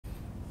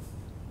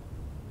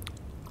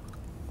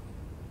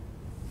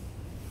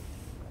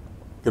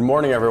Good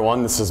morning,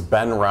 everyone. This is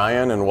Ben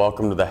Ryan, and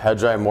welcome to the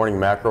Hedgeye Morning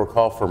Macro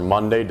Call for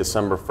Monday,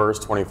 December 1st,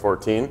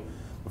 2014.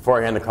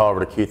 Before I hand the call over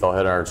to Keith, I'll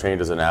hit on our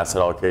changes in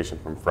asset allocation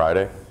from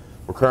Friday.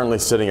 We're currently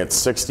sitting at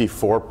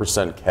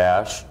 64%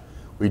 cash.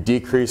 We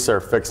decreased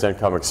our fixed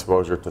income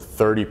exposure to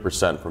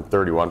 30% from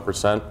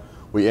 31%.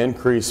 We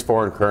increased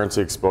foreign currency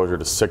exposure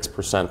to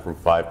 6% from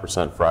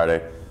 5%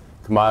 Friday.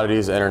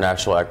 Commodities,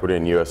 international equity,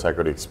 and U.S.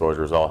 equity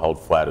exposure is all held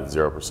flat at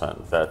 0%.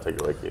 With that, take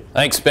it away, Keith.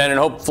 Thanks, Ben, and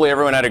hopefully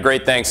everyone had a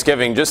great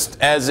Thanksgiving. Just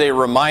as a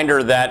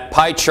reminder, that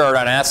pie chart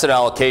on asset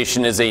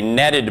allocation is a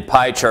netted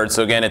pie chart.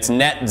 So again, it's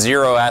net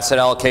zero asset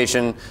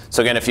allocation.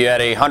 So again, if you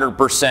had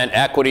 100%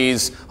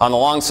 equities on the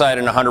long side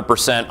and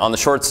 100% on the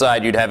short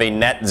side, you'd have a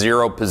net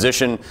zero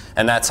position,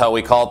 and that's how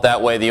we call it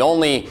that way. The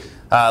only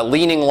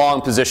leaning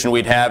long position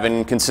we'd have,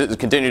 and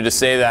continue to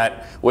say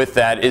that with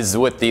that, is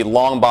with the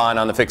long bond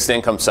on the fixed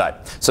income side.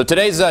 So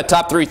today's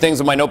top three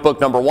things in my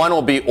notebook. Number one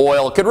will be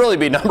oil. It could really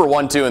be number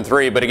 1, 2, and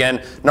 3, but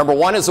again, number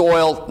 1 is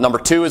oil, number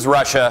 2 is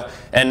Russia,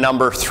 and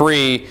number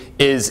 3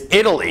 is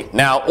Italy.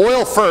 Now,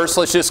 oil first.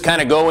 Let's just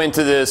kind of go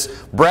into this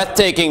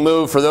breathtaking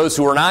move for those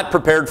who are not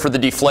prepared for the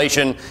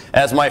deflation.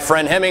 As my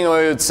friend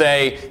Hemingway would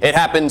say, it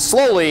happened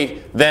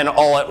slowly, then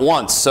all at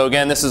once. So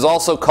again, this is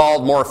also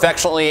called more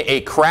affectionately a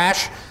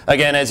crash.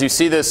 Again, as you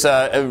see this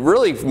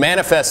really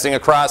manifesting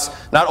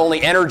across not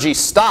only energy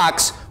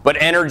stocks, but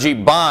energy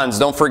bonds.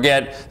 Don't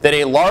forget that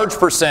a large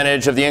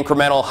percentage of the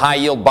incremental high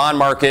yield bond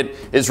market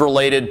is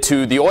related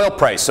to the oil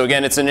price. So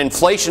again, it's an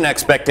inflation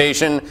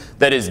expectation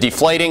that is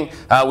deflating.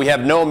 We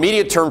have no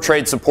immediate term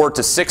trade support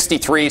to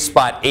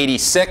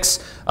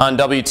 63.86 on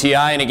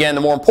WTI. And again,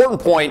 the more important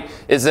point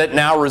is that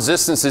now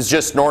resistance is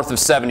just north of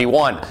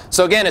 71.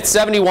 So again, it's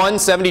 71,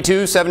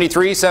 72,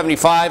 73,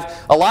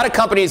 75. A lot of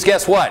companies,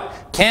 guess what?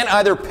 Can't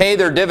either pay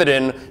their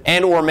dividend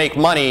and or make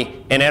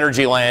money in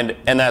energy land,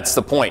 and that's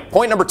the point.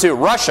 Point number 2,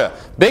 Russia.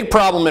 Big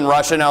problem in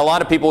Russia. Now, a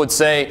lot of people would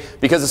say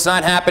because it's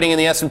not happening in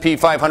the S&P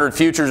 500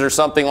 futures or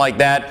something like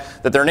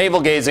that, that they're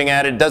navel gazing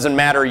at it, doesn't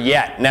matter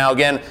yet. Now,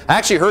 again, I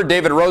actually heard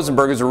David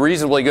Rosenberg, who's a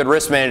reasonably good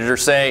risk manager,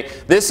 say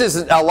this is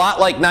a lot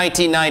like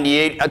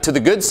 1998 to the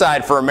good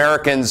side for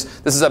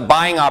Americans. This is a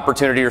buying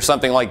opportunity or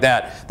something like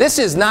that. This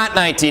is not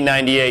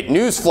 1998.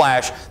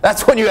 Newsflash,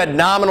 that's when you had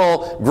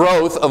nominal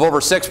growth of over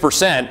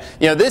 6%.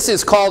 You know, this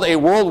is called a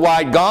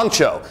worldwide gong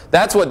show.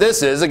 That's what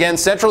this is. Again,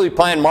 centrally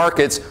planned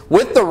markets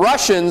with the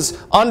Russians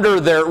under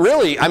their,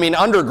 really, I mean,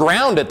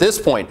 underground at this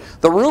point.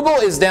 The ruble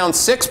is down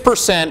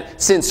 6%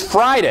 since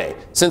Friday.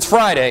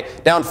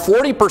 Down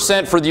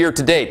 40% for the year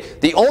to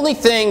date. The only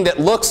thing that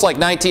looks like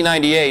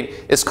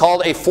 1998 is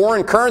called a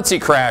foreign currency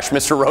crash,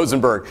 Mr.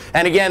 Rosenberg.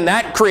 And again,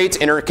 that creates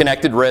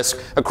interconnected risk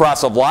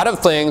across a lot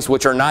of things,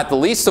 which are not the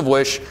least of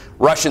which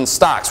Russian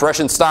stocks.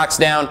 Russian stocks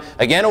down,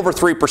 again, over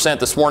 3%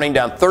 this morning,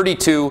 down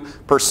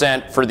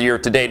 32% for the year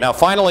to date. Now,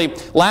 finally,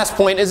 last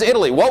point is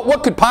Italy.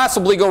 What could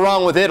possibly go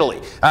wrong with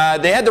Italy?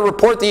 They had to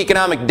report the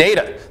economic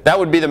data. That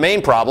would be the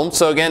main problem.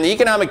 So again, the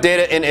economic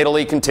data in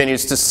Italy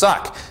continues to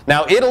suck.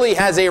 Now, Italy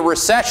has a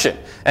recession.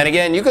 And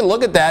again, you can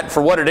look at that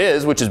for what it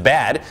is, which is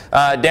bad.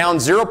 Down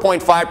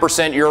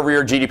 0.5%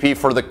 year-over-year GDP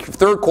for the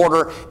third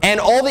quarter. And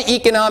all the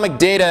economic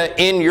data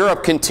in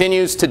Europe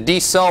continues to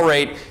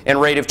decelerate in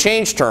rate of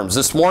change terms.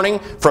 This morning,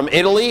 from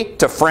Italy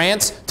to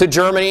France to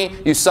Germany,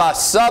 you saw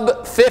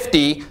sub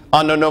 50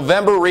 on the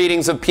November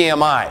readings of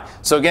PMI.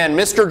 So again,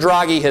 Mr.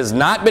 Draghi has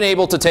not been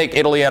able to take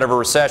Italy out of a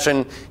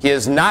recession. He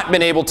has not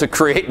been able to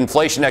create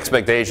inflation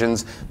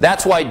expectations.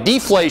 That's why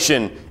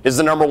deflation is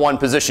the number 1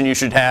 position you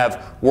should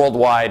have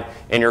worldwide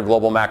in your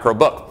global macro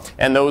book.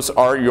 And those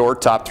are your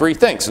top 3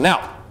 things.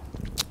 Now,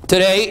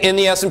 today in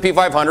the S&P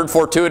 500,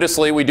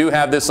 fortuitously, we do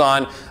have this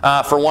on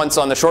for once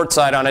on the short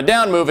side on a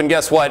down move, and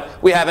guess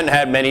what? We haven't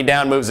had many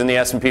down moves in the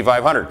S&P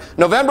 500.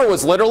 November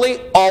was literally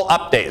all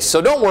up days. So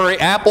don't worry,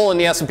 Apple and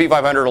the S&P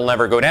 500 will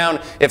never go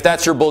down. If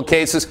that's your bull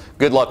cases,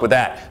 good luck with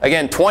that.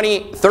 Again,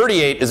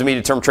 2038 is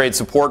immediate term trade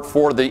support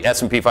for the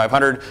S&P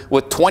 500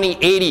 with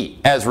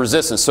 2080 as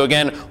resistance. So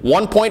again,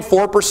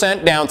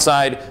 1.4%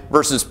 downside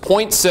versus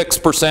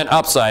 0.6%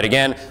 upside.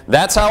 Again,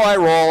 that's how I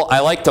roll. I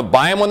like to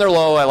buy them when they're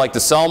low. I like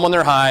to sell them when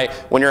they're high.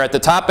 When you're at the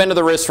top end of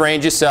the risk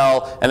range, you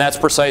sell, and that's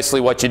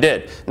precisely what you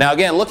did. Now,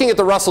 again, looking at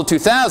the Russell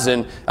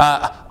 2000,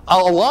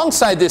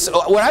 alongside this,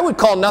 what I would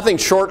call nothing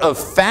short of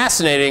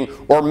fascinating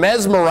or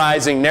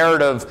mesmerizing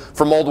narrative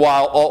from Old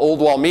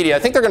Wall Media. I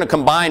think they're going to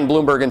combine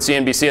Bloomberg and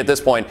CNBC at this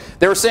point.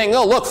 They were saying,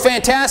 oh, look,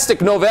 fantastic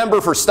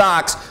November for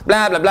stocks,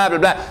 blah, blah, blah, blah,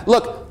 blah.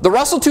 Look, the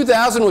Russell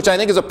 2000, which I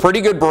think is a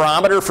pretty good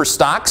barometer for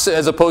stocks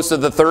as opposed to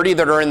the 30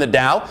 that are in the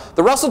Dow,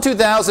 the Russell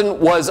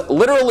 2000 was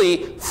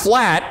literally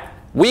flat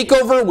week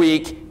over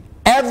week,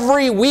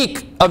 every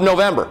week of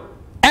November.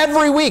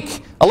 Every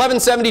week,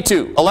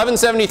 1172,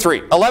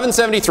 1173,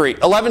 1173,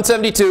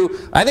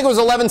 1172. I think it was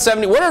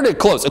 1170. Where did it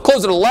close? It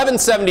closed at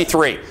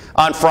 1173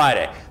 on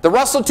Friday. The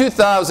Russell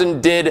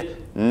 2000 did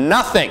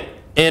nothing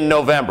in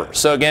November.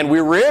 So again, we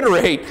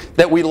reiterate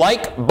that we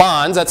like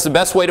bonds. That's the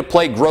best way to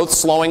play growth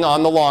slowing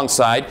on the long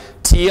side.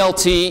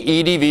 TLT,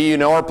 EDV, you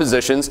know our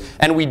positions,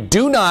 and we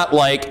do not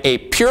like a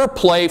pure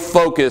play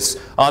focus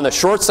on the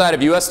short side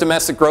of U.S.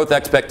 domestic growth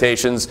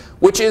expectations,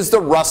 which is the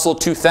Russell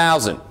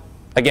 2000.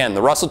 Again,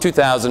 the Russell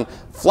 2000,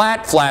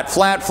 flat, flat,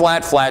 flat,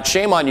 flat, flat.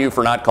 Shame on you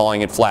for not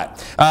calling it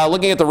flat.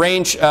 Looking at the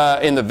range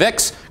in the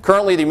VIX,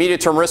 currently the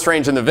immediate term risk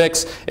range in the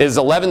VIX is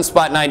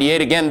 11.98.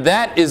 Again,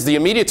 that is the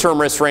immediate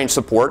term risk range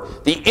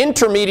support. The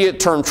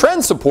intermediate term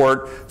trend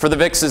support for the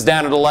VIX is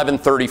down at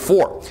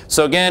 11.34.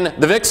 So again,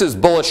 the VIX is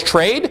bullish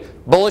trade,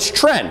 bullish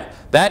trend.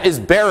 That is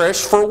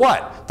bearish for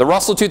what? The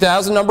Russell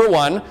 2000, number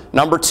one.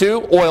 Number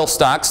two, oil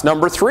stocks.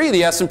 Number three,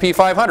 the S&P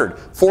 500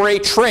 for a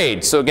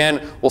trade. So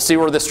again, we'll see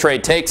where this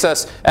trade takes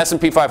us.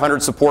 S&P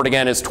 500 support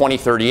again is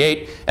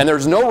 2038. And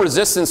there's no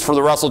resistance for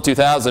the Russell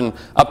 2000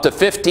 up to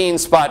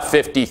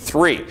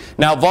 15.53.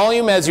 Now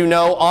volume, as you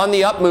know, on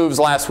the up moves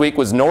last week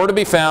was nowhere to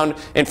be found.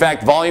 In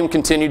fact, volume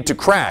continued to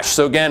crash.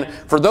 So again,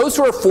 for those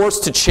who are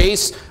forced to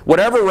chase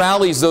whatever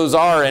rallies those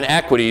are in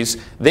equities,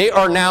 they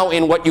are now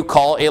in what you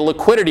call a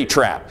liquidity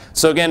trap.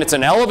 So again, it's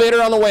an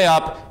elevator on the way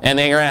up, and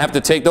they're going to have to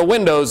take the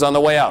windows on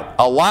the way out.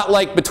 A lot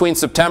like between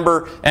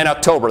September and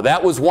October.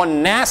 That was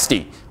one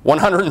nasty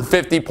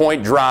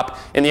 150-point drop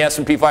in the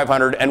S&P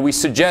 500, and we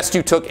suggest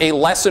you took a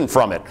lesson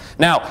from it.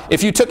 Now,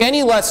 if you took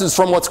any lessons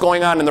from what's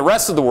going on in the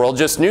rest of the world,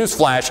 just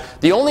newsflash,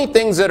 the only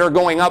things that are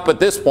going up at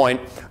this point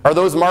are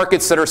those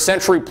markets that are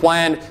centrally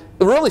planned,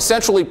 really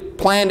centrally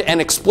planned and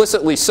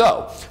explicitly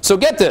so. So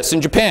get this,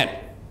 in Japan.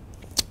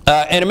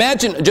 And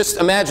just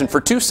imagine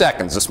for 2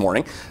 seconds this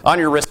morning on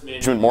your risk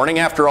management morning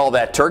after all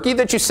that turkey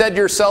that you said to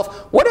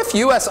yourself, what if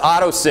U.S.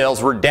 auto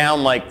sales were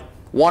down like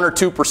 1 or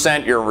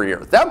 2% year over year?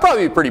 That would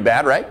probably be pretty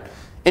bad, right?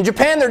 In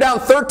Japan, they're down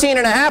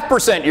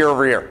 13.5% year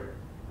over year.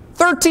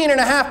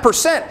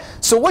 13.5%.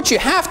 So what you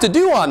have to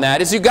do on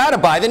that is you got to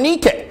buy the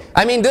Nikkei.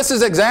 I mean, this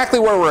is exactly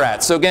where we're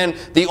at. So again,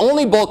 the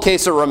only bull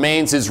case that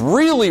remains is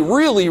really,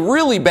 really,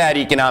 really bad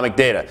economic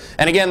data.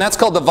 And again, that's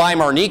called the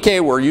Weimar Nikkei.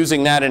 We're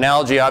using that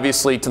analogy,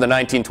 obviously, to the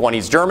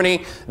 1920s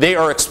Germany. They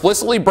are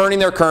explicitly burning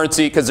their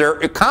currency because their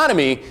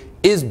economy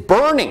is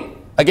burning.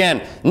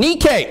 Again,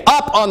 Nikkei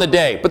up on the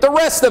day, but the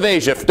rest of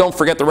Asia, don't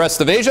forget the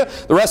rest of Asia.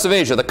 The rest of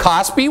Asia, the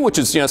Kospi, which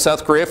is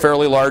South Korea,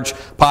 fairly large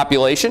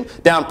population,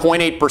 down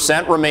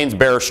 0.8%, remains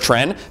bearish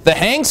trend. The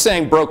Hang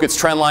Seng broke its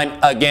trend line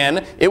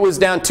again. It was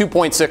down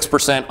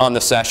 2.6% on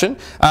the session.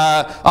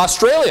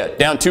 Australia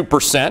down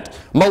 2%.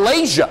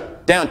 Malaysia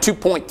down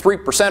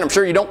 2.3%. I'm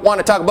sure you don't want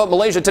to talk about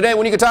Malaysia today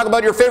when you can talk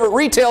about your favorite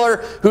retailer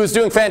who's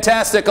doing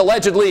fantastic,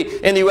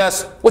 allegedly, in the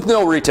U.S. with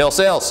no retail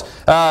sales.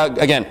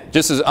 Again,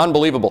 just as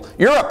unbelievable.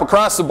 Europe,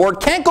 across the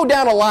board, can't go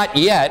down a lot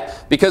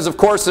yet because, of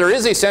course, there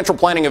is a central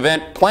planning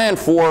event planned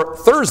for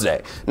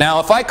Thursday. Now,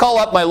 if I call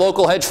up my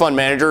local hedge fund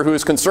manager who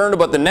is concerned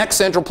about the next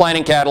central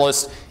planning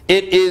catalyst,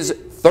 it is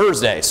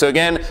Thursday. So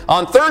again,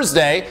 on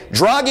Thursday,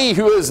 Draghi,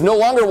 who is no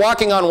longer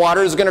walking on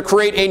water, is going to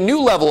create a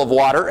new level of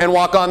water and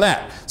walk on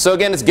that. So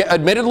again,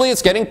 admittedly,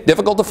 it's getting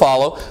difficult to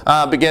follow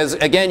because,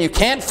 again, you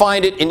can't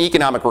find it in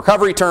economic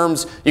recovery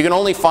terms. You can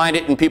only find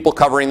it in people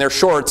covering their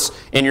shorts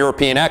in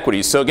European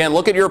equities. So again,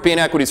 look at European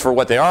equities for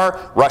what they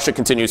are. Russia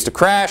continues to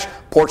crash.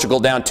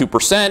 Portugal down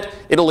 2%.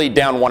 Italy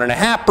down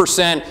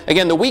 1.5%.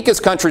 Again, the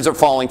weakest countries are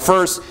falling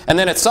first. And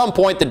then at some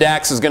point, the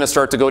DAX is going to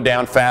start to go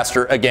down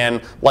faster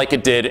again like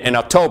it did in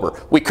October.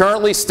 We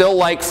currently still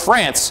like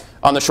France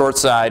on the short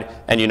side,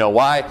 and you know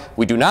why?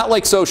 We do not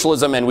like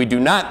socialism, and we do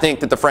not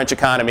think that the French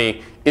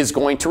economy is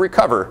going to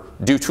recover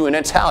due to an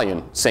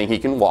Italian saying he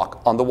can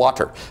walk on the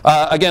water.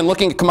 Again,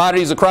 looking at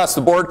commodities across the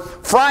board,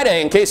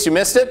 Friday, in case you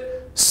missed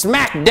it,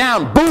 smack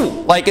down,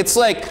 boom! Like it's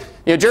like,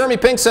 Jeremy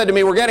Pink said to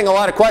me, we're getting a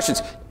lot of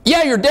questions.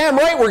 Yeah, you're damn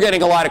right we're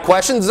getting a lot of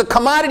questions. The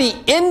commodity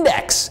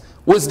index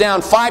was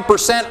down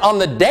 5% on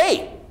the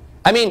day.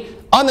 I mean,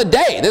 on the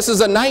day. This is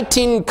a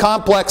 19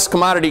 complex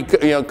commodity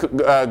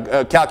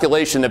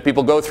calculation that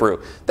people go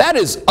through. That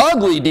is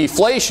ugly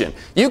deflation.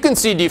 You can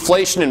see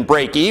deflation in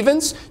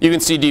break-evens. You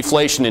can see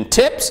deflation in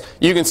tips.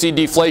 You can see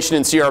deflation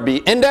in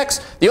CRB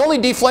index. The only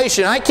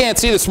deflation I can't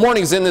see this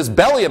morning is in this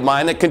belly of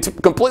mine that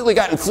completely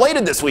got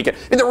inflated this weekend.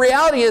 And the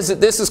reality is that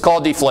this is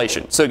called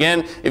deflation. So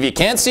again, if you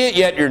can't see it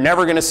yet, you're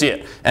never going to see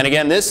it. And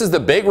again, this is the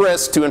big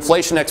risk to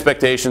inflation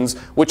expectations,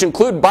 which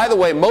include, by the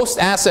way, most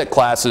asset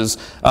classes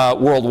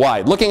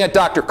worldwide. Looking at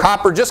Dr.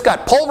 Copper, just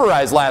got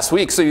pulverized last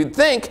week, so you'd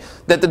think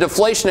that the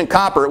deflation in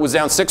copper, it was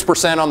down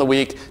 6% on the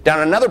week, down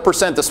another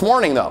percent this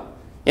morning though.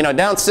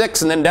 Down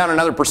 6 and then down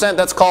another percent.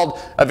 That's called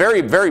a very,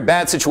 very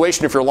bad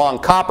situation if you're long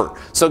copper.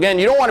 So again,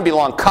 you don't want to be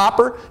long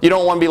copper. You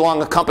don't want to be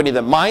long a company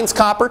that mines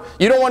copper.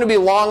 You don't want to be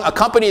long a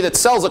company that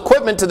sells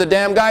equipment to the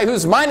damn guy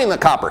who's mining the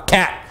copper.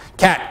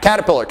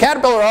 Caterpillar.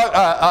 Caterpillar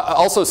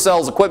also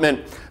sells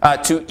equipment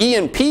to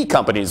E&P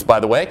companies, by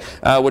the way,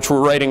 which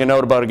we're writing a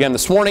note about again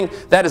this morning.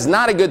 That is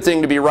not a good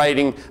thing to be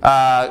writing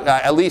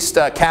at least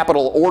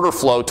capital order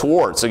flow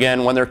towards.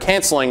 Again, when they're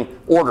canceling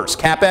orders.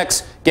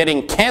 CapEx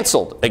getting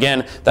canceled.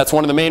 Again, that's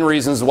one of the main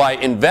reasons why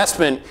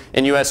investment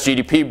in U.S.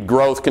 GDP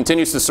growth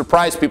continues to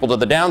surprise people to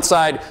the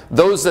downside.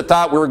 Those that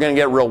thought we were going to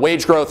get real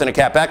wage growth in a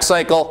CapEx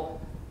cycle,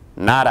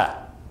 nada.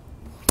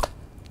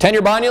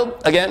 10-year bond yield,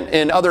 again,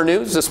 in other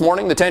news this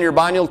morning, the 10-year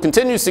bond yield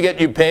continues to get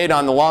you paid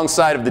on the long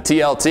side of the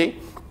TLT.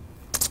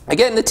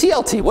 Again, the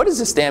TLT, what is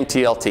this damn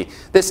TLT?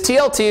 This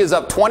TLT is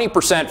up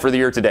 20% for the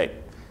year to date.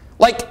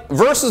 Like,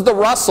 versus the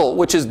Russell,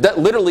 which is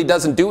literally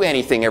doesn't do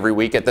anything every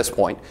week at this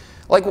point.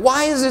 Like,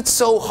 why is it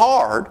so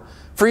hard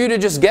for you to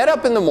just get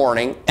up in the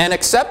morning and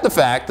accept the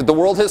fact that the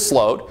world has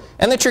slowed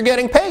and that you're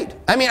getting paid?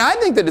 I mean, I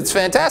think that it's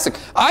fantastic.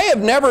 I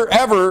have never,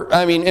 ever,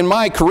 I mean, in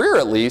my career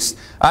at least,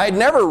 I had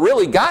never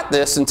really got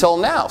this until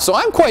now. So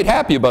I'm quite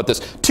happy about this.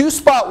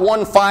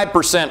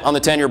 2.15% on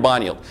the 10-year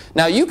bond yield.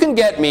 Now, you can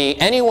get me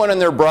anyone and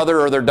their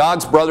brother or their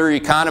dog's brother,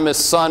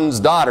 economist's son's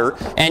daughter,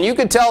 and you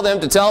can tell them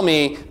to tell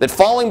me that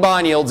falling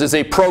bond yields is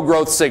a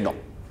pro-growth signal.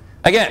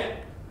 Again,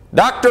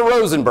 Dr.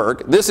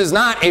 Rosenberg, this is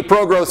not a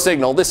pro-growth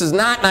signal. This is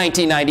not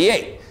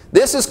 1998.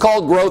 This is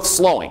called growth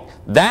slowing.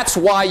 That's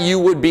why you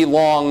would be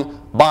long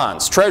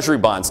bonds, treasury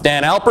bonds.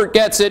 Dan Alpert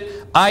gets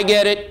it. I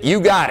get it.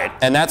 You got it.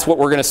 And that's what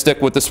we're going to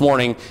stick with this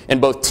morning in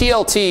both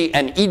TLT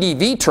and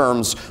EDV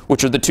terms,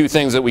 which are the two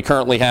things that we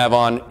currently have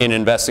on in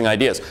investing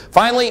ideas.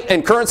 Finally,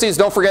 in currencies,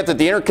 don't forget that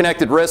the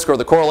interconnected risk or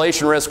the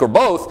correlation risk or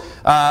both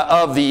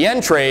of the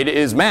yen trade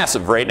is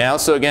massive right now.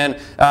 So again,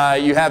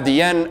 you have the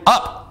yen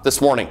up this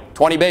morning,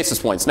 20 basis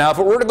points. Now, if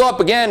it were to go up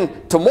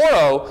again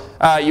tomorrow,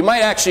 you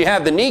might actually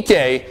have the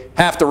Nikkei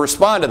have to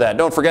respond to that.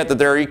 Don't forget that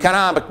their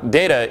economic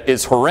data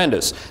is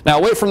horrendous. Now,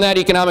 away from that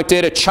economic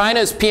data,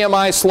 China's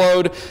PMI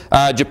slowed.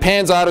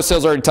 Japan's auto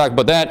sales, already talked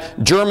about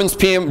that. Germany's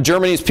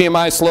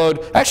PMI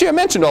slowed. Actually, I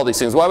mentioned all these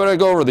things. Why would I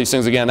go over these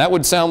things again? That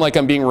would sound like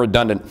I'm being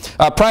redundant.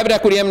 Private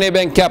equity, M&A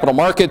bank, capital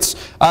markets.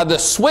 The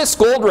Swiss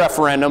gold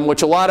referendum,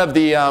 which a lot of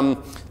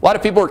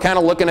people are kind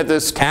of looking at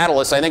this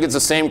catalyst. I think it's the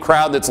same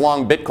crowd that's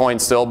long Bitcoin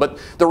still. But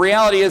the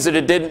reality is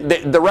that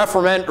the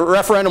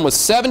referendum was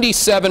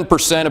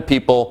 77% of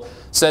people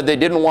said they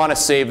didn't want to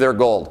save their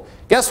gold.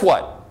 Guess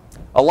what?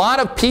 A lot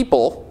of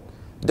people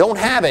don't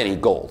have any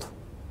gold.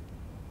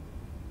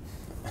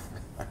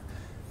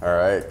 All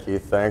right,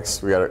 Keith,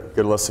 thanks. We got a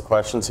good list of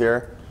questions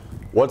here.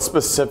 What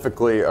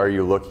specifically are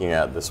you looking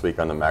at this week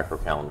on the macro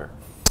calendar?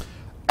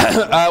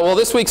 Well,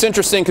 this week's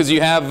interesting because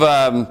you have,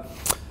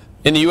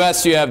 in the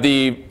U.S., you have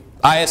the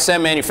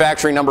ISM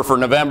manufacturing number for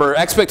November.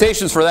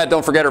 Expectations for that,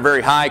 don't forget, are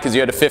very high because you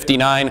had a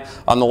 59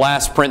 on the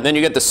last print. Then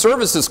you get the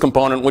services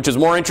component, which is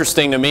more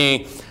interesting to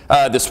me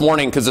this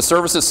morning because the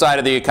services side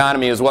of the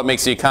economy is what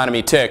makes the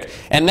economy tick.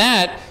 And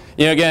that,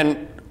 you know,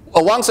 again,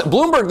 alongside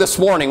Bloomberg this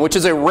morning, which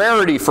is a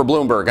rarity for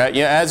Bloomberg.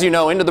 As you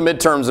know, into the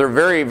midterms, there are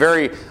very,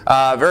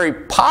 very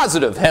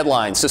positive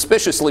headlines,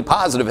 suspiciously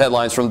positive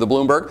headlines from the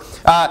Bloomberg.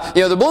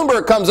 The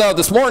Bloomberg comes out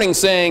this morning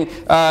saying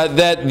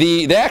that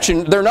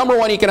their number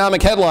one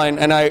economic headline,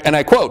 and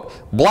I quote,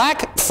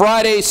 Black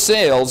Friday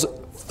sales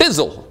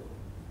fizzle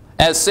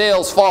as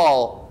sales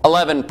fall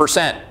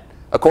 11%.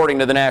 According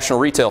to the National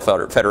Retail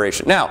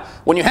Federation. Now,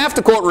 when you have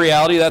to quote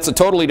reality, that's a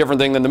totally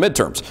different thing than the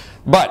midterms.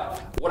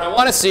 But what I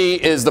want to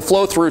see is the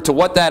flow through to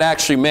what that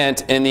actually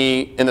meant in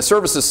the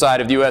services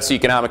side of the U.S.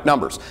 economic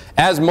numbers.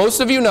 As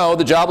most of you know,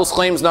 the jobless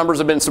claims numbers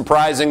have been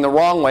surprising the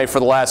wrong way for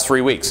the last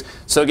 3 weeks.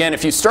 So again,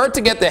 if you start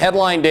to get the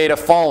headline data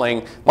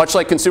falling, much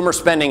like consumer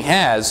spending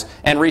has,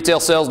 and retail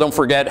sales, don't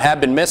forget,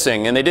 have been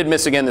missing, and they did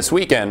miss again this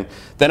weekend,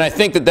 then I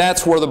think that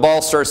that's where the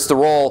ball starts to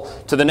roll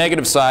to the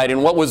negative side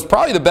in what was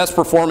probably the best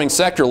performing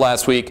sector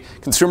last week,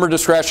 consumer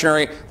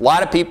discretionary. A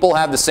lot of people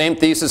have the same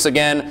thesis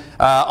again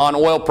on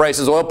oil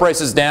prices. Oil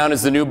prices down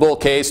is the new bull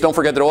case. Don't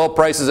forget that oil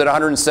prices at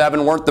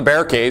 107 weren't the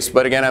bear case,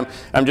 but again,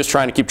 I'm just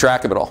trying to keep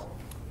track of it all.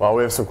 Well,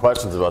 we have some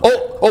questions about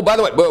that. Oh, by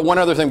the way, one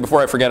other thing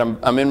before I forget,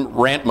 I'm in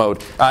rant mode.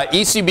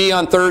 ECB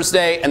on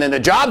Thursday, and then the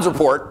jobs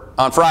report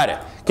on Friday.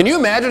 Can you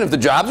imagine if the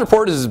jobs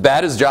report is as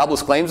bad as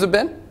jobless claims have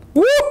been?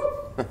 Woo!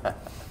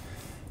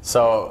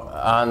 So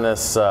on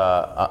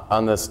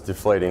this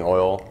deflating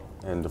oil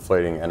and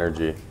deflating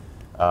energy,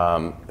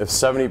 if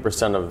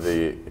 70% of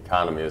the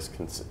economy is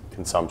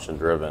consumption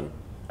driven,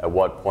 at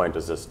what point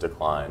does this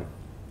decline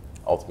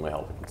ultimately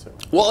help the consumer?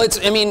 Well,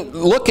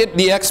 look at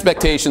the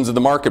expectations of the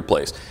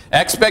marketplace.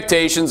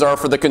 Expectations are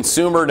for the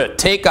consumer to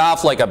take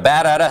off like a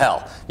bat out of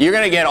hell. You're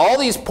going to get all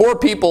these poor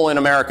people in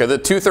America, the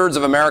 2/3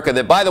 of America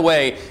that, by the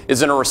way,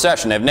 is in a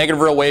recession. They have negative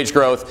real wage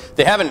growth.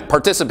 They haven't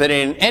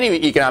participated in any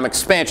economic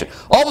expansion.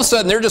 All of a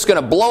sudden, they're just going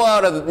to blow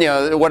out of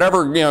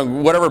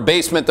whatever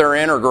basement they're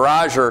in or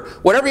garage or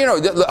whatever,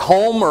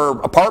 home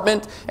or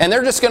apartment, and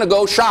they're just going to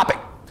go shopping.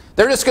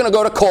 They're just going to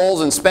go to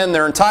Kohl's and spend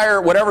their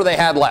entire whatever they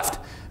had left.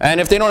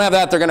 And if they don't have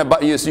that, they're going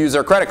to use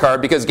their credit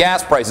card because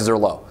gas prices are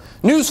low.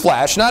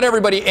 Newsflash, not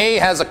everybody, A,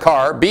 has a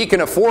car, B,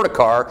 can afford a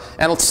car,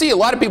 and C, a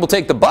lot of people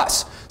take the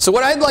bus. So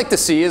what I'd like to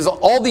see is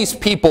all these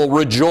people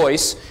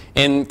rejoice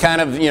in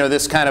kind of,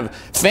 this kind of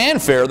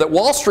fanfare that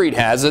Wall Street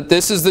has that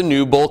this is the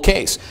new bull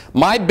case.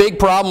 My big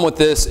problem with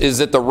this is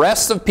that the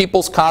rest of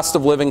people's cost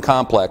of living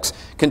complex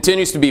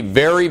continues to be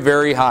very,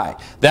 very high.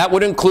 That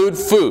would include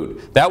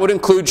food. That would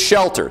include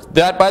shelter.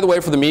 That, by the way,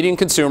 for the median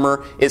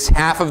consumer is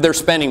half of their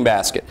spending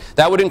basket.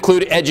 That would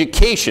include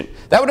education.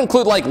 That would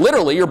include, like,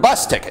 literally your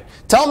bus ticket.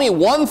 Tell me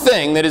one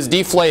thing that is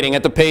deflating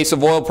at the pace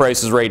of oil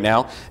prices right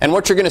now, and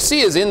what you're going to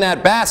see is in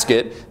that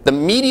basket, the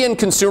median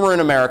consumer in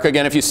America,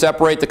 again, if you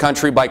separate the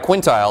country by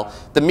quintile,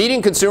 the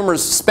median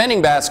consumer's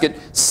spending basket,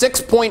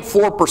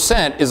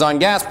 6.4% is on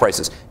gas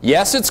prices.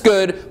 Yes, it's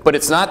good, but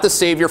it's not the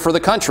savior for the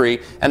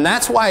country, and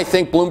that's why I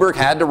think Bloomberg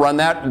had to run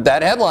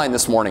that headline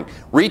this morning.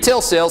 Retail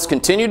sales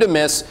continue to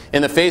miss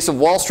in the face of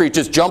Wall Street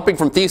just jumping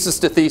from thesis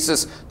to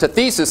thesis to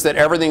thesis that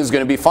everything's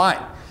going to be fine.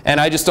 And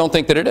I just don't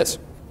think that it is.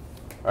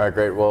 All right,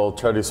 great. Well, we'll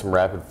try to do some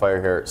rapid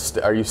fire here.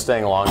 Are you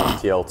staying along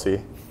with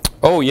TLT?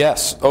 Oh,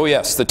 yes. Oh,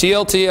 yes. The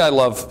TLT I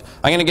love.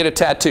 I'm going to get a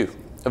tattoo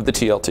of the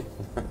TLT.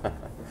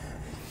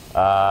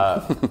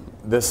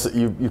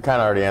 You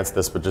kind of already answered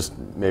this, but just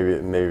maybe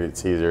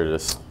it's easier to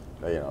just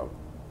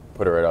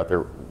put it right out there.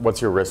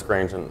 What's your risk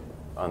range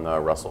on the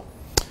Russell?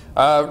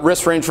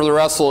 Risk range for the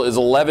Russell is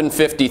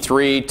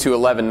 1153 to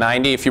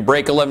 1190. If you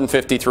break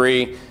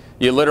 1153,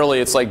 you literally,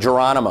 it's like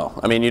Geronimo.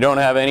 I mean, you don't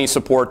have any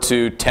support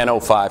to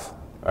 1005.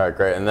 All right,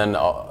 great. And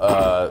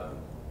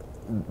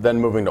then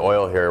moving to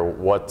oil here,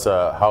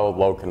 how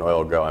low can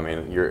oil go? I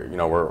mean,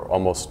 we're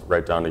almost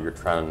right down to your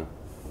trend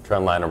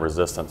line of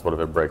resistance. What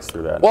if it breaks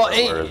through that? Well,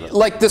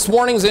 like this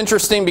morning's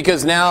interesting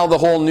because now the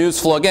whole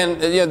news flow, again,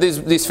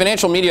 these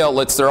financial media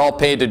outlets, they're all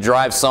paid to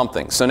drive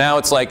something. So now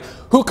it's like,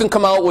 who can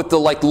come out with the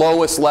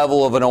lowest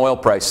level of an oil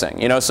price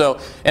thing? So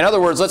in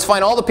other words, let's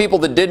find all the people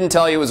that didn't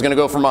tell you it was going to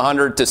go from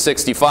 100 to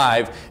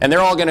 65, and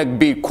they're all going to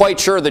be quite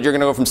sure that you're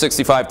going to go from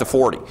 65 to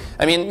 40.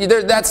 I mean,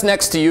 that's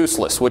next to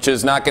useless, which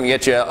is not going to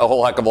get you a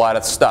whole heck of a lot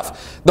of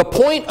stuff. The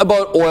point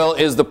about oil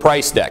is the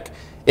price deck.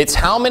 It's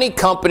how many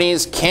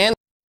companies can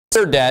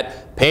their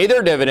debt, pay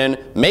their dividend,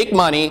 make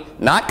money,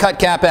 not cut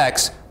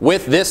capex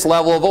with this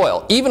level of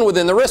oil, even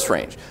within the risk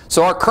range.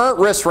 So our current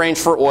risk range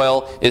for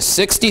oil is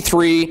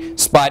 63.86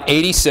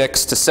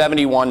 to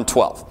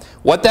 71.12.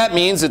 What that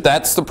means is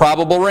that's the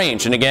probable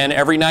range. And again,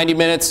 every 90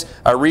 minutes,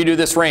 I redo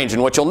this range.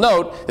 And what you'll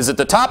note is that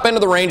the top end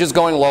of the range is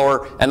going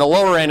lower and the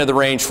lower end of the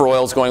range for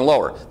oil is going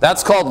lower.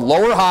 That's called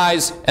lower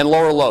highs and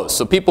lower lows.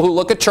 So people who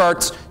look at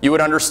charts, you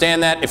would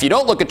understand that. If you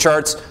don't look at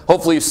charts,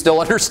 hopefully you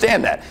still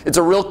understand that. It's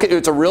a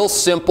real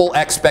simple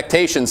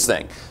expectations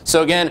thing.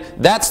 So again,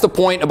 that's the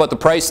point about the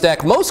price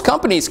deck. Most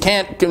companies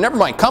can't, never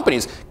mind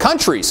companies,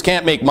 countries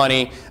can't make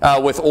money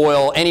with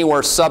oil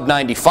anywhere sub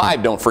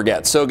 95, don't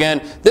forget. So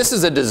again, this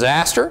is a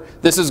disaster.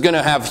 This is going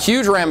to have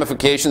huge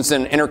ramifications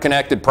and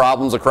interconnected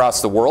problems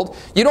across the world.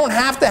 You don't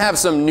have to have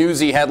some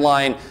newsy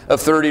headline of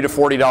 $30 to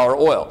 $40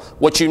 oil.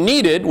 What you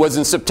needed was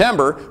in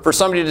September for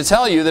somebody to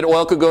tell you that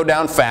oil could go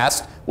down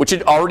fast, which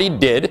it already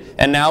did,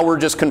 and now we're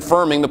just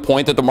confirming the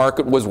point that the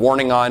market was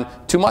warning on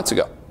 2 months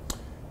ago.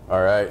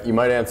 All right, you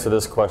might answer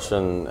this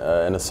question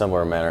in a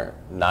similar manner.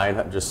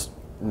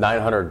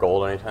 900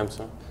 gold anytime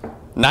soon?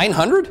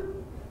 900?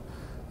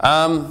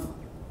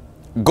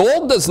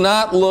 Gold does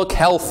not look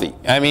healthy.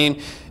 I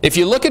mean, if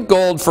you look at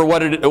gold for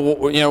what it,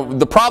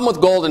 the problem with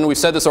gold, and we've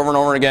said this over and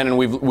over again, and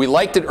we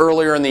liked it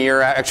earlier in the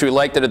year. Actually, we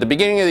liked it at the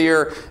beginning of the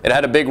year. It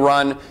had a big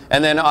run,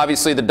 and then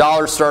obviously the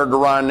dollar started to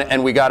run,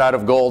 and we got out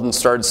of gold and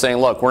started saying,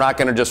 look, we're not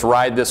going to just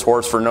ride this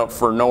horse for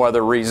no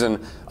other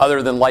reason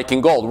other than liking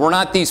gold. We're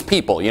not these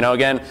people.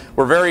 Again,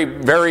 we're very,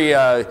 very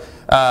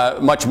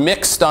much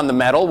mixed on the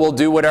metal. We'll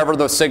do whatever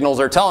those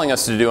signals are telling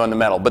us to do on the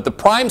metal. But the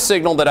prime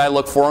signal that I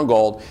look for in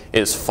gold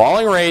is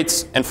falling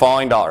rates and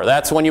falling dollar.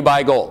 That's when you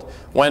buy gold.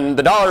 When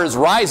the dollar is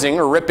rising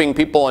or ripping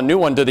people a new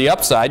one to the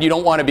upside, you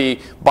don't want to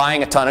be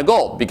buying a ton of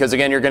gold because,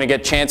 again, you're going to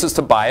get chances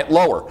to buy it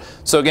lower.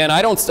 So, again,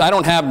 I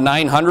don't have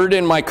 900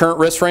 in my current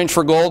risk range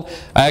for gold.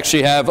 I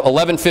actually have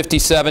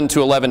 1157 to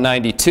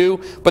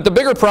 1192. But the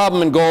bigger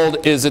problem in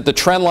gold is that the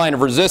trend line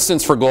of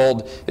resistance for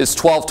gold is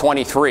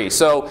 1223.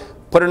 So,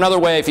 put another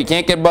way, if you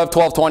can't get above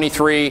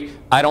 1223,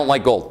 I don't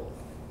like gold.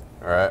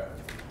 All right.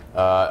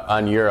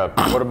 On Europe,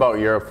 what about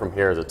Europe from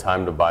here? Is it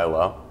time to buy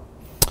low?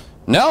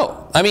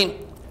 No. I mean,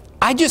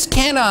 I just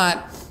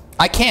cannot.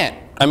 I can't.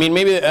 I mean,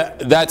 maybe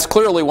that's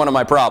clearly one of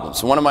my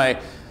problems. One of my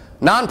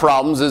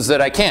non-problems is that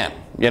I can't.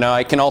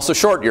 I can also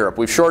short Europe.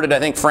 We've shorted, I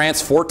think,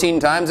 France 14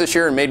 times this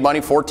year and made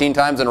money 14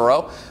 times in a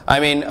row. I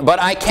mean, but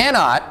I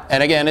cannot,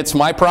 and again, it's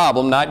my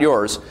problem, not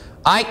yours.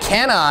 I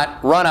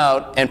cannot run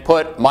out and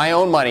put my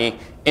own money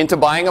into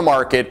buying a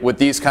market with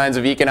these kinds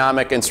of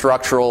economic and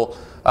structural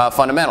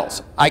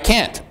fundamentals. I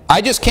can't. I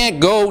just can't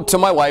go to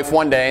my wife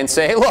one day and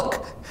say, hey,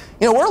 look,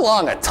 we're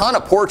long a ton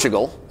of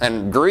Portugal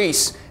and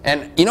Greece,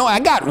 and I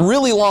got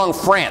really long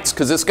France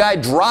because this guy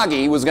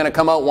Draghi was going to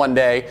come out one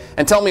day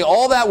and tell me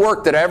all that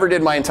work that I ever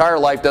did my entire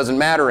life doesn't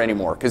matter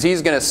anymore because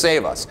he's going to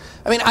save us.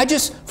 I mean,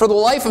 for the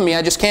life of me,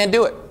 I just can't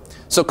do it.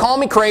 So call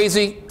me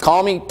crazy,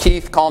 call me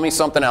Keith, call me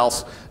something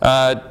else.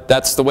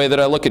 That's the way that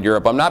I look at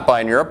Europe. I'm not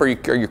buying Europe.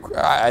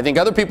 I think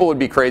other people would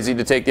be crazy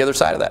to take the other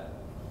side of that.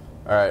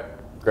 All right,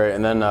 great.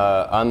 And then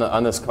on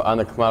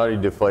the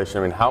commodity deflation,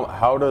 I mean,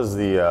 how does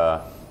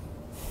the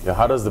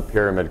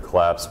pyramid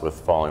collapse with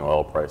falling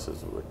oil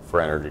prices for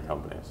energy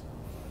companies?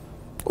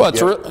 Well,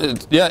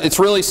 it's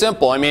really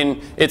simple. I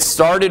mean, it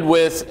started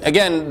with,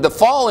 again, the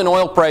fall in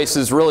oil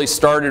prices really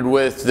started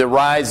with the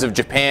rise of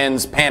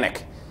Japan's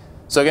panic.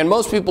 So again,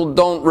 most people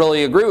don't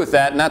really agree with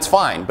that, and that's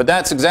fine. But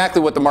that's exactly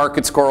what the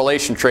market's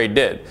correlation trade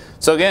did.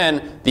 So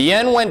again, the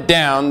yen went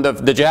down.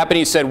 The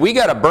Japanese said, we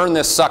got to burn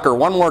this sucker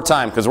one more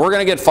time because we're going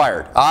to get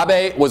fired.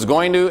 Abe was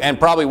going to and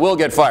probably will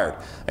get fired.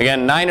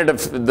 Again, 9 out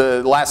of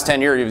the last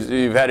 10 years,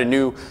 you've had a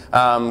new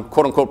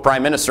quote-unquote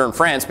prime minister in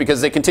France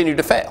because they continued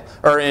to fail.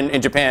 Or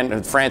in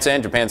Japan, France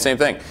and Japan, same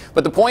thing.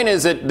 But the point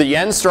is that the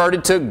yen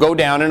started to go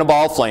down in a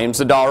ball of flames.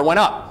 The dollar went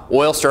up.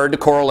 Oil started to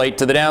correlate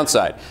to the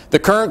downside. The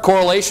current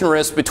correlation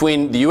risk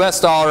between the US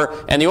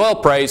dollar and the oil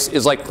price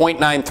is like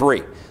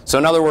 0.93. So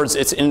in other words,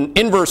 it's an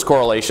inverse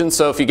correlation.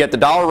 So if you get the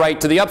dollar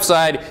right to the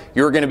upside,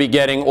 you're going to be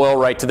getting oil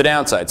right to the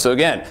downside. So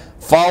again,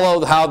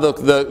 follow how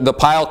the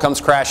pile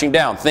comes crashing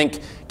down. Think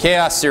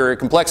chaos theory,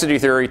 complexity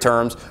theory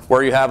terms,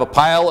 where you have a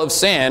pile of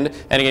sand,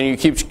 and again, you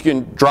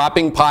keep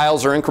dropping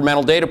piles or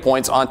incremental data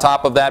points on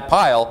top of that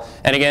pile.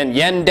 And again,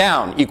 yen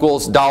down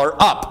equals dollar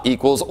up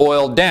equals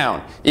oil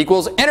down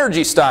equals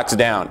energy stocks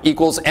down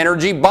equals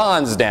energy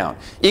bonds down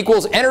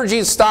equals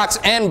energy stocks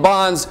and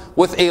bonds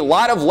with a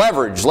lot of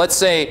leverage. Let's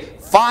say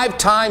 5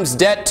 times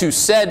debt to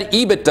said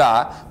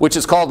EBITDA, which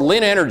is called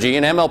Lin Energy,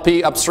 an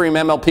MLP, upstream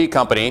MLP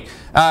company.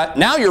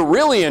 Now you're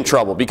really in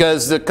trouble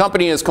because the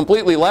company is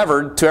completely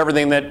levered to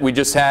everything that we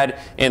just had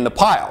in the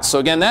pile. So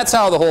again, that's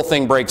how the whole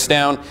thing breaks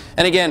down.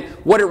 And again,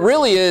 what it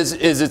really is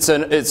it's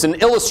an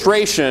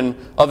illustration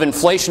of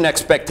inflation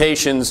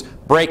expectations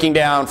breaking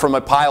down from a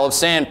pile of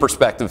sand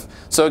perspective.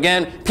 So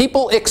again,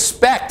 people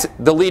expect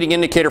the leading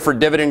indicator for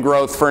dividend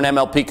growth for an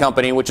MLP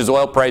company, which is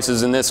oil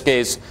prices in this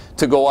case,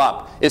 to go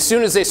up. As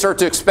soon as they start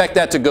to expect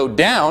that to go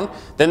down,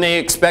 then they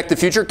expect the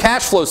future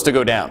cash flows to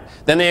go down.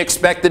 Then they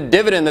expect the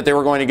dividend that they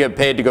were going to get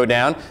paid to go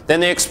down. Then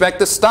they expect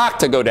the stock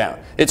to go down.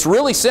 It's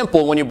really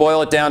simple when you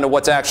boil it down to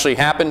what's actually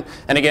happened.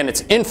 And again,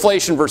 it's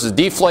inflation versus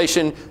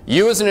deflation.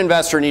 You as an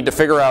investor need to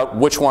figure out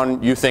which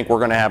one you think we're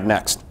going to have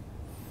next.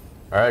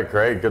 All right,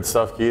 great. Good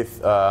stuff,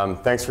 Keith.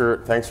 Thanks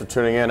for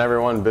tuning in,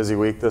 everyone. Busy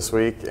week this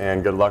week,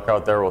 and good luck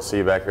out there. We'll see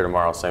you back here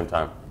tomorrow, same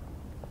time.